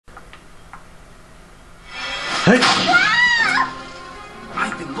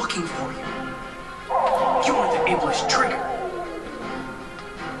I've been looking for you. You're the Iblis Trigger.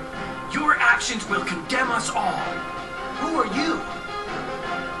 Your actions will condemn us all. Who are you?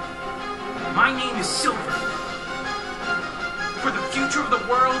 My name is Silver. For the future of the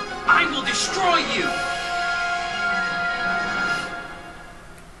world, I will destroy you!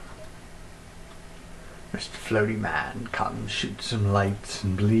 Mr. Floaty Man comes, shoots some lights,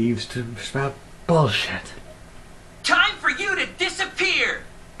 and believes to spout bullshit. Time for you to disappear,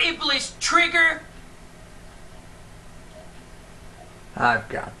 Iblis Trigger! I've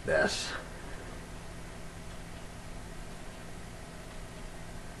got this.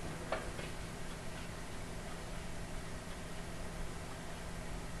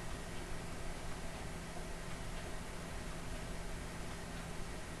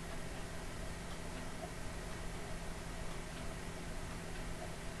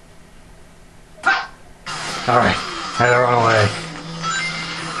 Alright, had to run away.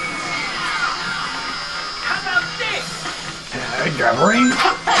 How about this? I grab a ring.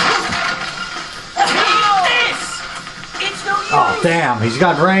 Take this! It's no use! Oh, damn, he's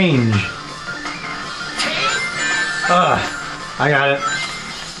got range. Take... I got it.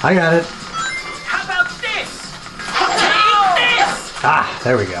 I got it. How about this? Take this! Ah,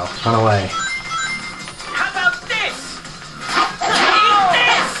 there we go. Run away. How about this? Take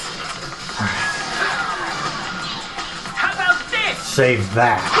this! How about this? Save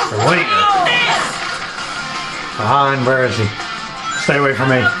that for later. This! Behind, where is he? Stay away from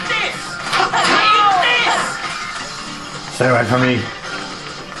me. How about this? Take this! Stay away from me.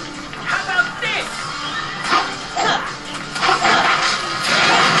 How about this?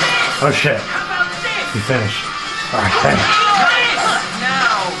 Oh shit. How about this? You finished. Alright, thanks.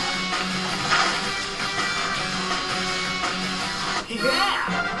 Now. Yeah.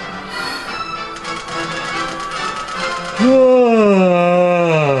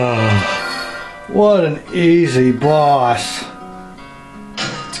 What an easy boss.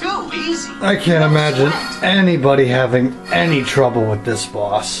 Too easy. I can't imagine anybody having any trouble with this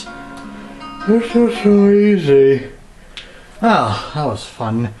boss. This is so easy. Oh, that was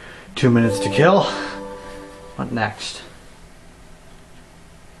fun. 2 minutes to kill. What next?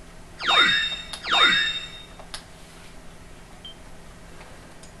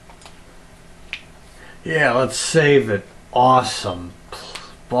 Yeah, let's save it. Awesome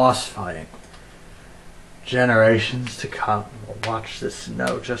boss fight. Generations to come will watch this and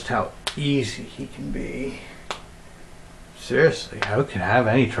know just how easy he can be. Seriously, who can have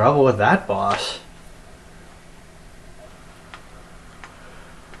any trouble with that boss?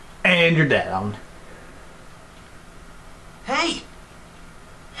 And you're down. Hey.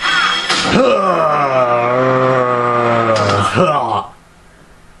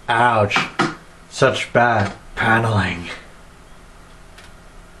 Ouch. Such bad paneling.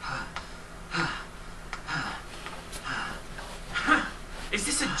 Is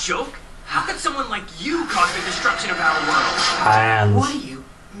this a joke? How could someone like you cause the destruction of our world? Hands. What do you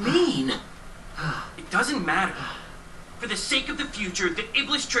mean? It doesn't matter. For the sake of the future, the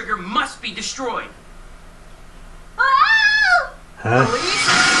Iblis Trigger must be destroyed. Huh? Police?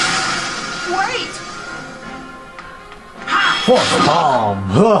 Wait! Force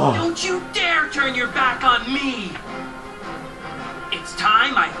palm. Ugh. Don't you dare turn your back on me! It's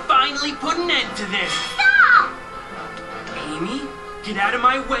time I finally put an end to this. Stop! Amy? Get out of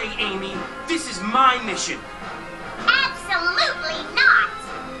my way, Amy. This is my mission. Absolutely not!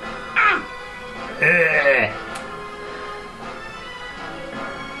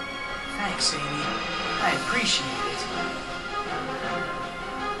 Thanks, Amy. I appreciate it.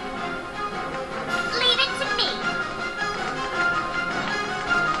 Leave it to me.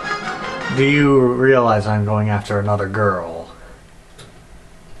 Do you realize I'm going after another girl?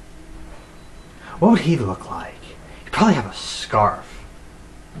 What would he look like? He'd probably have a scarf.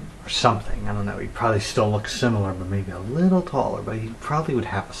 Or something. I don't know. He'd probably still look similar, but maybe a little taller. But he probably would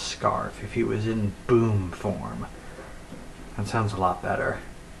have a scarf if he was in boom form. That sounds a lot better.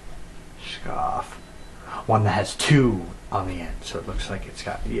 Scarf. One that has 2 on the end. So it looks like it's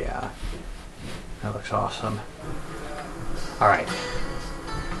got... Yeah. That looks awesome. Alright.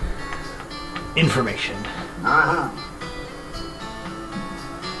 Information. Ah,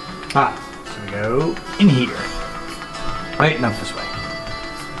 so we go in here. Right, not this way.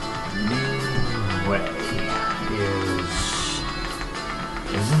 New way is...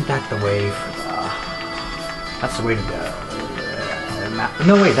 Isn't that the way for the... That's the way to go.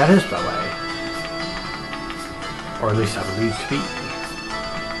 No, wait, that is the way. Or at least I believe to be.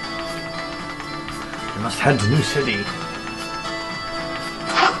 We must head to New City.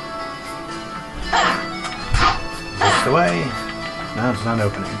 away. No, it's not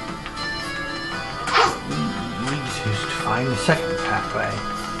opening. We need to find the second pathway.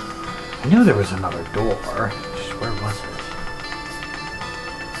 I knew there was another door. Just where was it?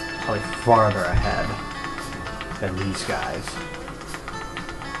 Probably farther ahead than these guys.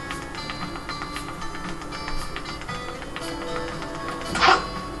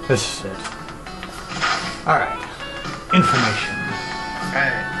 This is it. Alright. Information.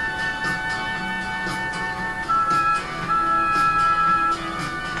 Hey.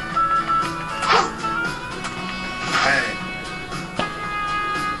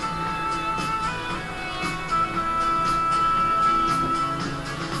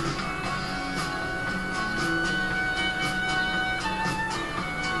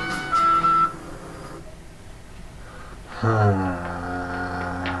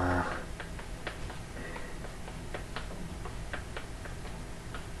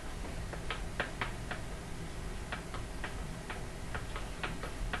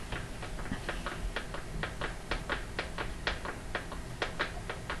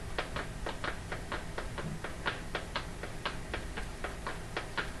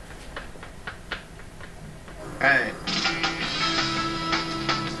 Hey.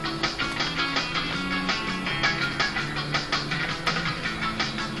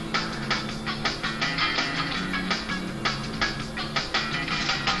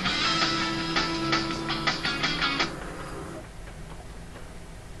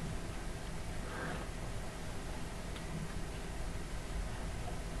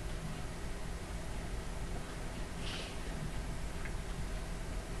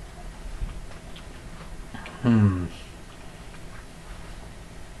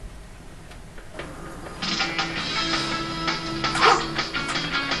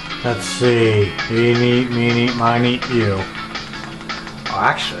 Let's see. Eat, me, eat, mine, eat you. Oh,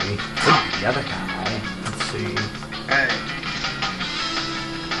 actually, could be the other guy. Let's see. Hey.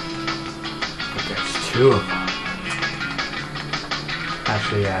 But there's two of them.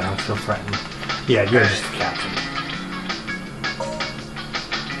 Actually, yeah, I don't feel threatened. Yeah, you're just the captain.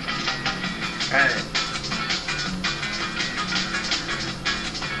 Hey.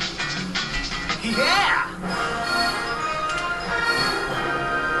 Yeah!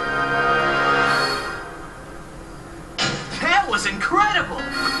 That was incredible!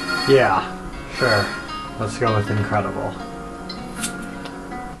 Yeah, sure. Let's go with incredible.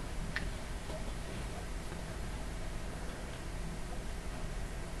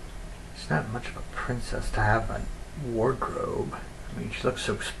 She's not much of a princess to have a wardrobe. I mean, she looks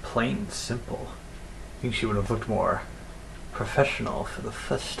so plain and simple. I think she would have looked more professional for the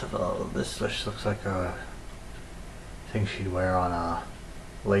festival. This just looks like a thing she'd wear on a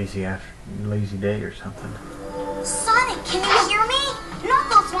lazy day or something. Sonic, can you hear me?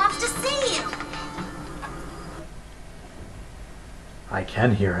 Knuckles wants to see you. I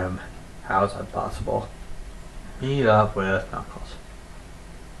can hear him. How is that possible? Meet up with Knuckles.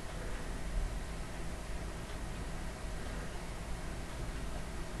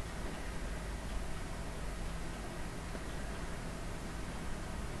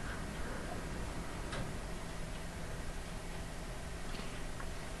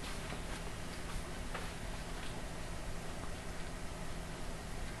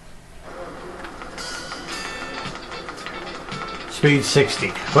 Speed 60.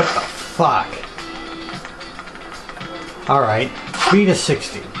 What the fuck? Alright, speed is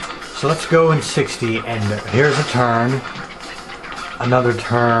 60. So let's go in 60, and here's a turn. Another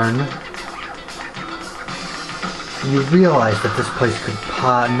turn. You realize that this place could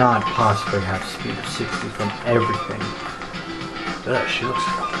not possibly have speed of 60 from everything. Ugh, she looks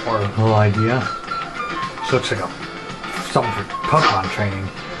like a horrible idea. She looks like something for Pokemon training.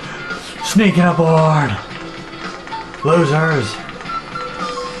 Sneaking aboard! Losers!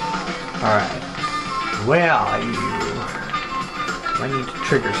 Alright. Where are you? I need to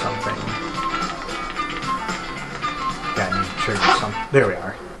trigger something. Yeah, I need to trigger something. There we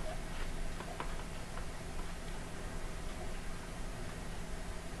are.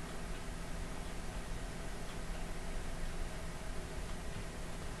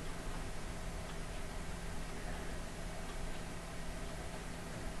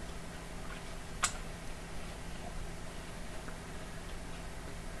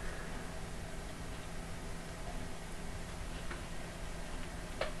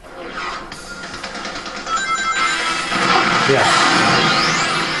 Yes.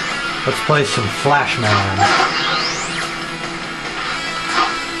 Let's play some Flashman.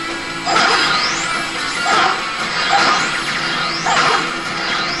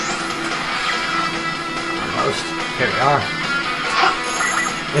 Almost. Here we are.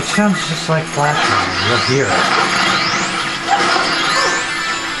 It sounds just like Flashman. You'll hear it.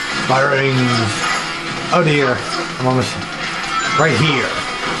 My rings. Oh dear. I'm almost right here.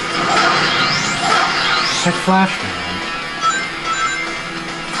 Just like Flashman.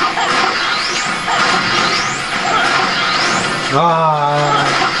 Ah.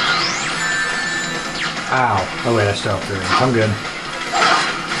 Ow. Oh wait, I still have 3 rings. I'm good.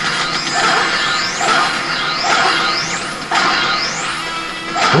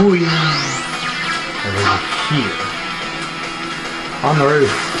 Ooh. Over here. On the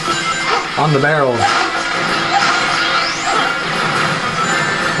roof. On the barrel.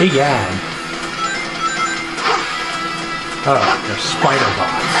 Egad. Oh, they're spider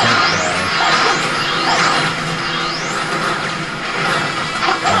bots. Okay.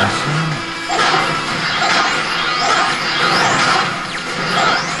 Awesome.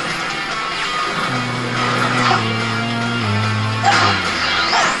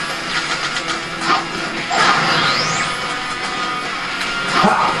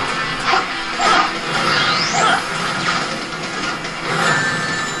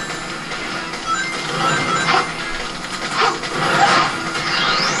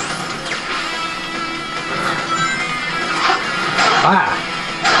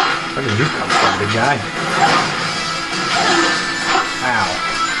 Where did you come from, big guy? Ow.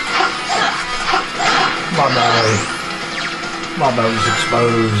 My body's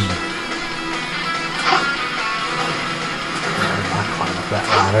exposed. I climb up that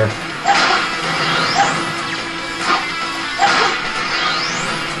ladder.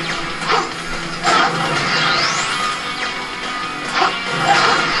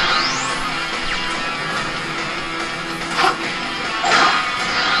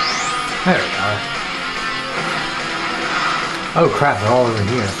 There we are. Oh crap, they're all over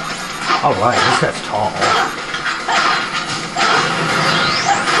here. Alright, this guy's tall.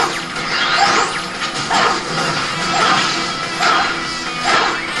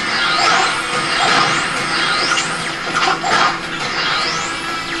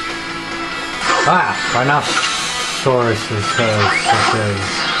 Ah, Rhinoceros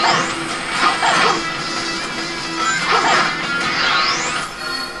says.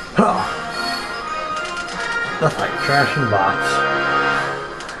 That's like trash and bots.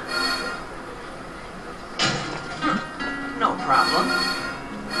 No problem.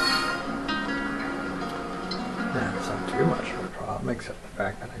 That's not too much of a problem, except the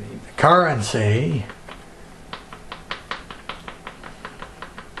fact that I need the currency.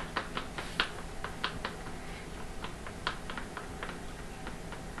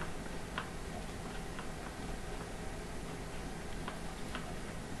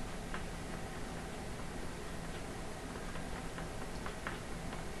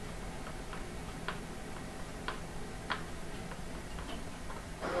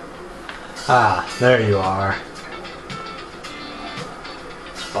 Ah, there you are.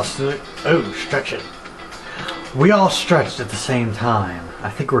 Busted it. Oh, stretch it. We all stretched at the same time. I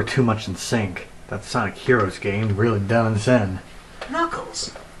think we're too much in sync. That Sonic Heroes game really done us in.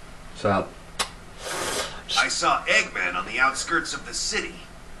 Knuckles. So, I saw Eggman on the outskirts of the city.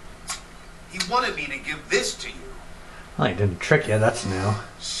 He wanted me to give this to you. well, he didn't trick you, that's new.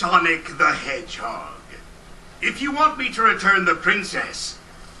 Sonic the Hedgehog. If you want me to return the princess,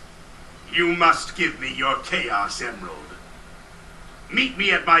 you must give me your Chaos Emerald. Meet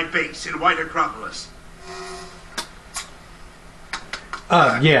me at my base in White Acropolis.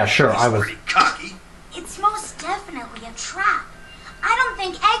 Yeah, sure, I was... Pretty cocky. It's most definitely a trap. I don't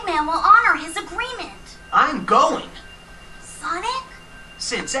think Eggman will honor his agreement. I'm going. Sonic?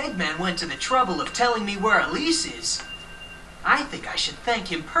 Since Eggman went to the trouble of telling me where Elise is, I think I should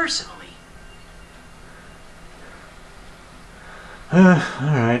thank him personally.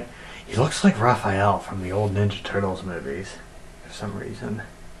 Alright. He looks like Raphael from the old Ninja Turtles movies. For some reason.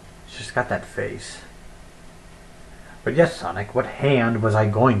 He's just got that face. But yes, Sonic, what hand was I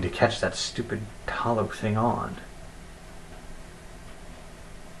going to catch that stupid hollow thing on?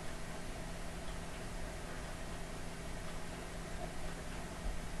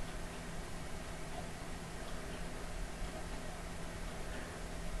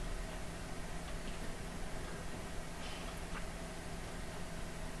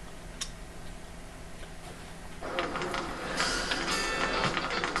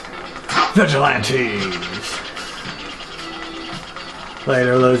 Vigilantes!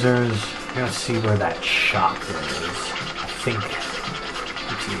 Later, losers. We're gonna see where that shop is. I think it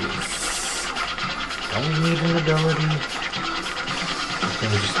is. Don't we need an ability? Or can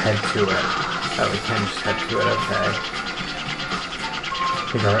we just head to it? Oh, we can just head to it,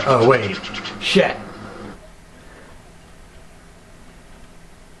 okay. Oh, wait. Shit!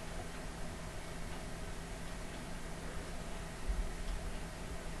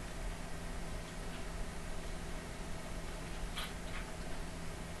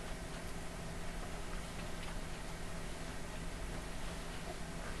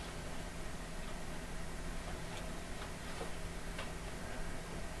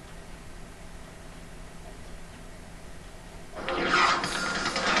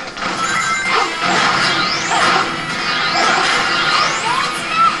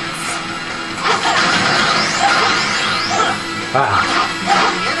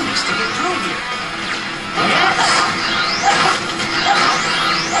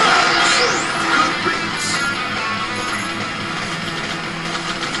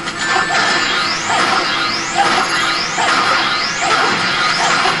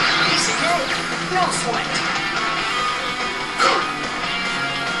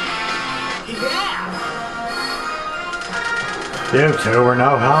 You two were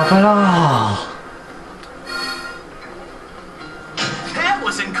no help at all. That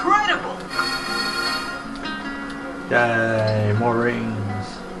was incredible! Yay, more rings.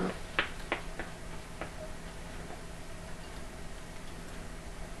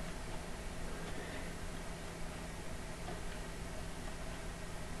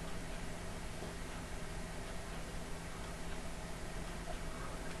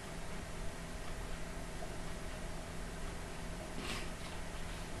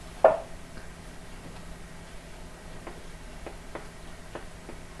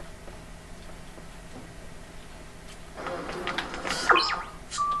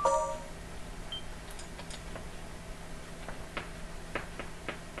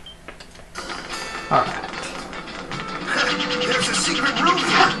 Alright. There's a secret room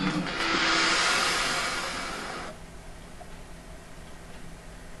here!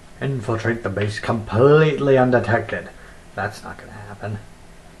 Infiltrate the base completely undetected. That's not gonna happen.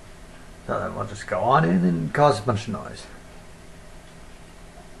 So then we'll just go on in and cause a bunch of noise.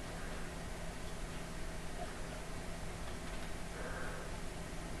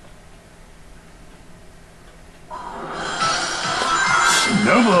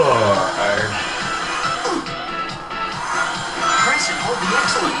 Snowboard! Press and hold the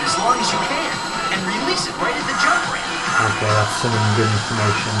excellent as long as you can, and release it right at the jump ramp. Okay, that's some good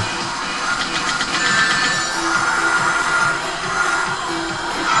information.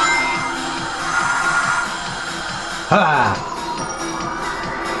 Ha!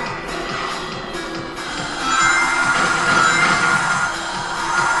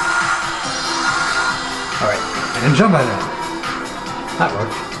 Alright, I can jump at it. That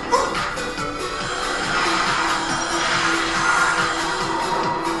worked.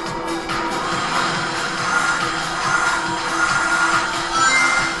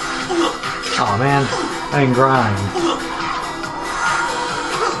 Oh man, I can grind.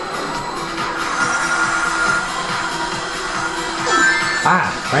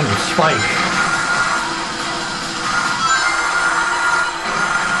 Ah, random spike.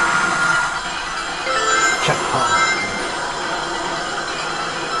 Checkpoint.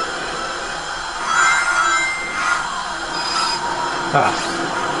 Ah,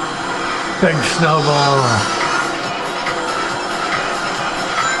 big snowball.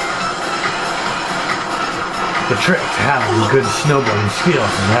 The trick to having good snowboarding skills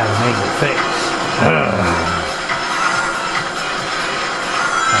is to have an angled face.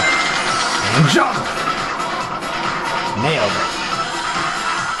 And jump! Nailed it.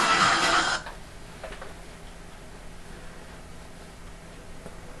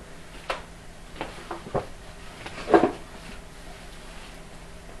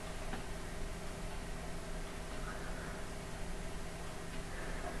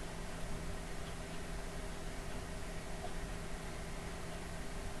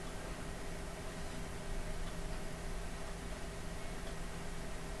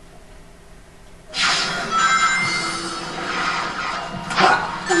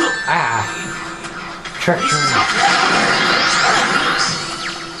 Ah! Treachery.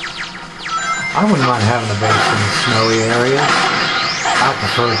 I wouldn't mind having a base in the snowy area. I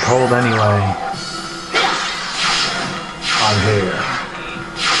prefer it cold anyway. I'm here.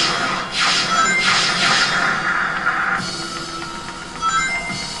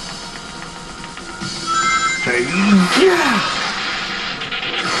 Yeah!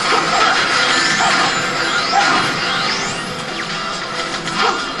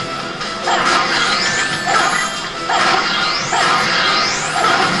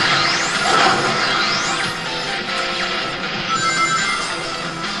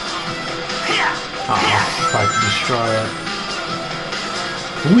 If I can destroy it.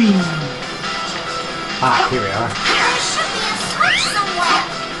 Whee! Ah, here we are. There should be a switch somewhere.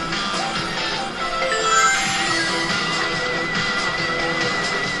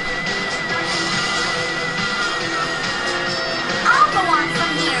 I'll go on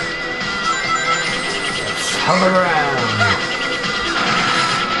from here. Let's hover around.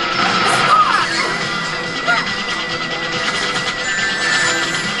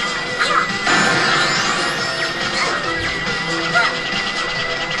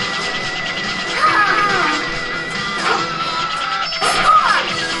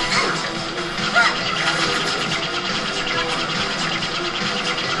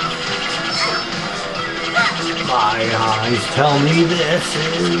 My eyes tell me this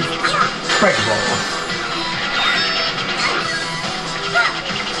is breakable.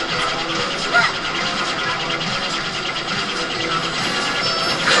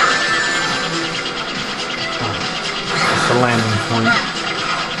 It's the landing point.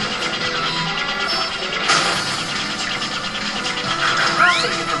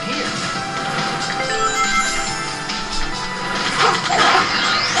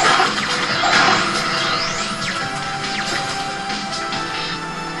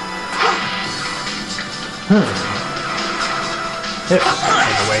 This is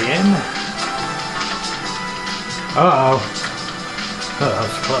the way in. Uh-oh. Oh, that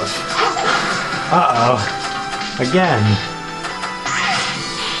was close. Uh-oh. Again.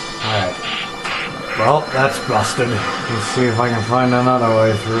 Alright. Well, that's busted. Let's see if I can find another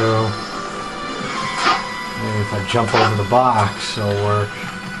way through. Maybe if I jump over the box, it'll work.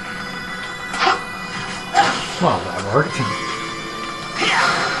 Well, that worked.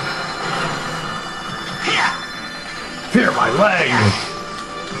 Fear my leg!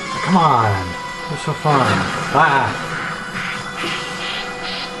 Come on! What's so fun? Ah!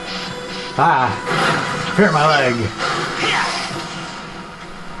 Ah! Fear my leg!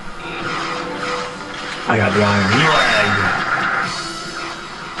 I got the iron leg!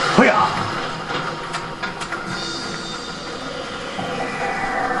 Hoo-yah!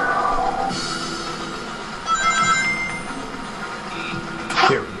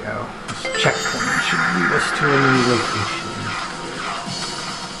 Here we go. This checkpoint should lead us to a new location.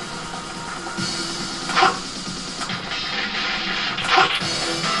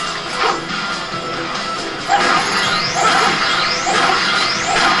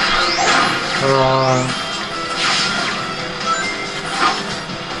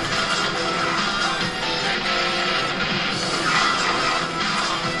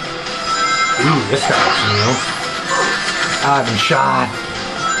 Ooh, this guy looks new. I've been shot.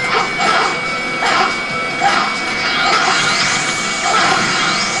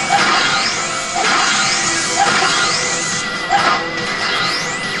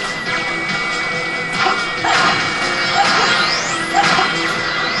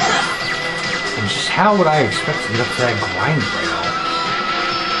 And just how would I expect to get up to that grind rail?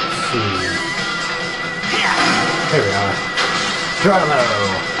 Let's see. Here we are. Geronimo!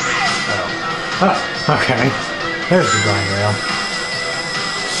 Oh, okay. There's the grind rail.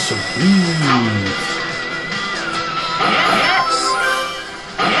 Sweet. Yes!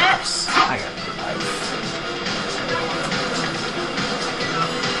 Yes! I got the life.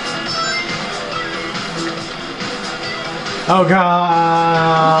 Oh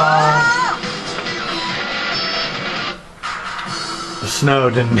god! The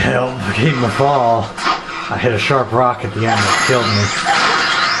snow didn't help keep me fall. I hit a sharp rock at the end that killed me.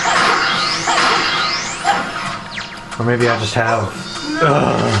 Or maybe I just have...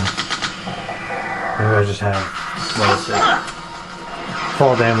 maybe I just have... What is it?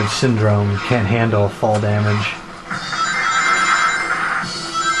 Fall damage syndrome. Can't handle fall damage.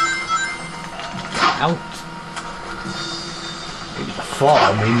 Out. Maybe the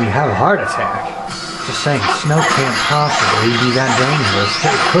fall made me have a heart attack. Just saying, snow can't possibly be that dangerous.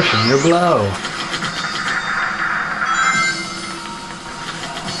 Keep pushing your blow.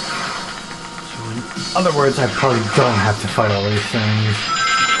 In other words, I probably don't have to fight all these things.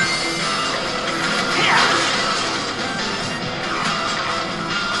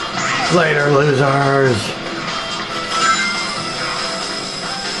 Later, losers!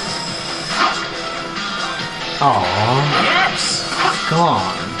 Aww. Yes!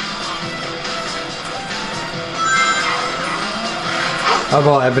 Gone. Oh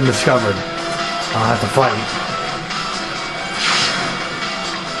boy, I've been discovered. I'll have to fight.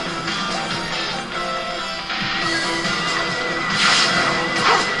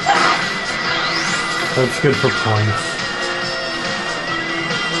 That's good for points.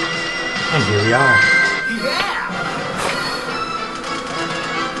 And here we are. Yeah!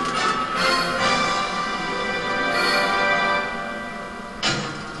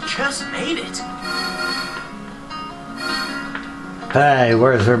 Just made it. Hey,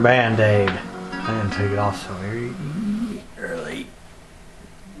 where's her band-aid? I didn't take it off so